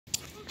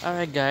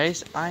Alright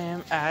guys, I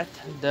am at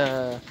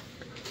the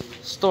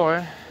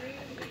store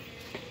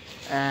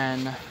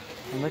and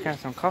I'm looking at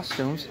some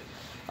costumes.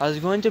 I was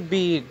going to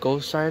be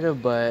Ghost Rider,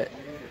 but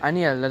I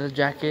need a leather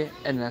jacket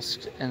and a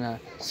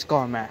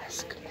skull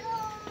mask.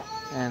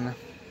 And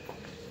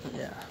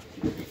yeah,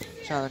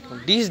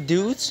 these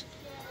dudes.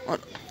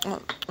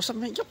 What's up,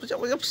 man? Yo,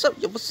 what's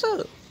up? Yo, what's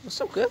up?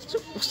 What's up, guys?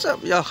 What's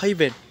up? Yo, how you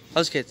been?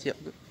 How's kids? Yo.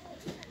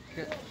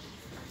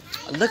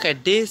 Look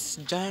at this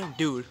giant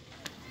dude.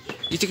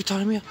 You think you're taller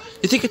than me?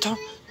 You think you're tall?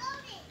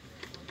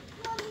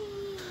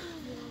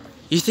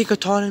 You think you're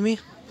taller than me?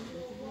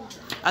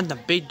 I'm the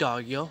big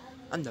dog, yo.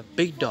 I'm the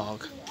big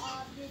dog.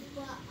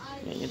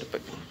 Yeah, you're the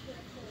big one.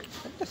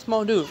 That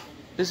small dude.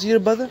 This is your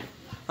brother?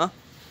 Huh?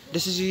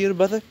 This is your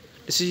brother?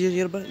 This is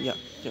your brother? Yeah.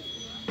 Yeah.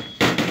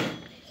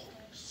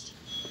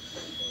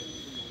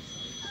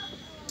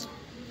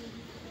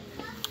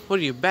 What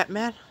are you,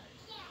 Batman?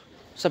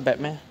 What's up,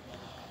 Batman?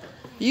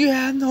 You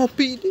have no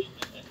PD.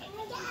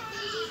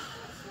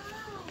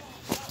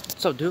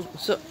 What's up, dude?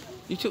 What's up?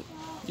 You too.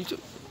 You too.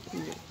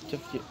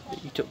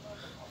 You too.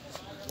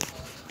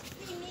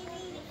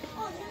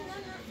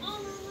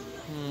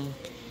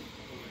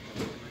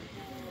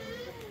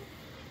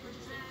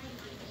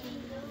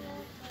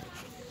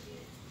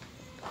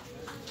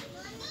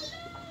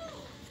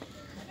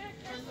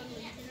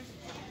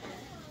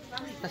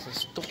 That's a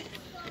stop.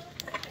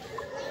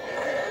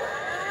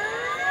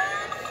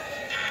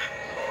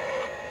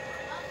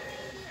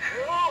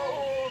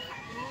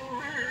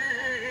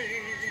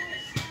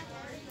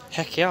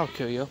 Heck yeah, I'll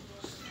kill you.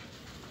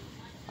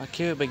 I'll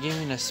kill you by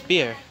giving a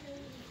spear.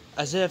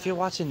 As if you're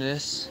watching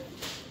this,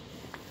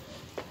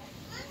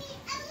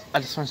 I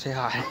just want to say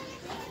hi.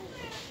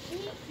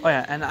 Oh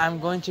yeah, and I'm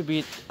going to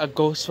be a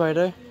Ghost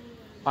Rider.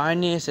 All I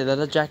need is a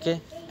leather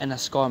jacket and a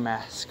skull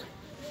mask.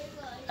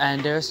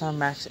 And there's some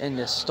masks in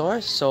this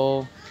store,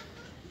 so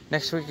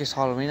next week is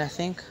Halloween, I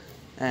think.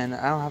 And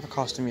I don't have a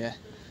costume yet.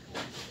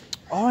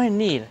 All I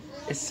need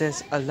is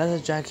just a leather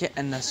jacket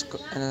and a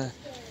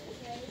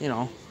you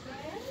know,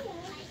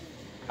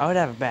 I would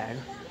have a bag.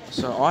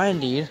 So all I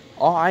need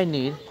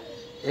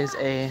is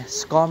a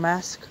skull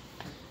mask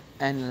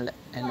and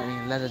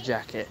a leather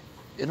jacket.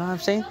 You know what I'm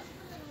saying?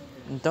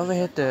 And don't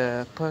forget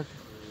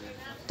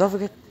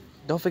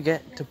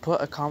to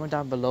put a comment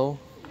down below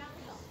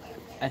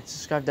and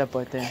subscribe that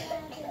button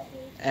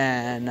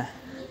and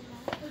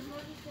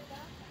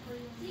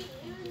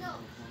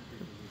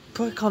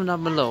put a comment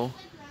down below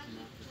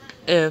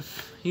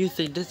if you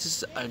think this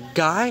is a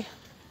guy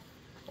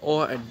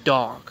or a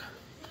dog,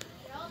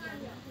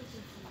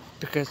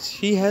 because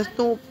he has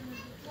no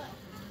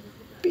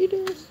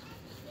penis.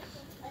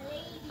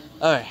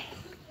 Alright,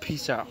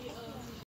 peace out.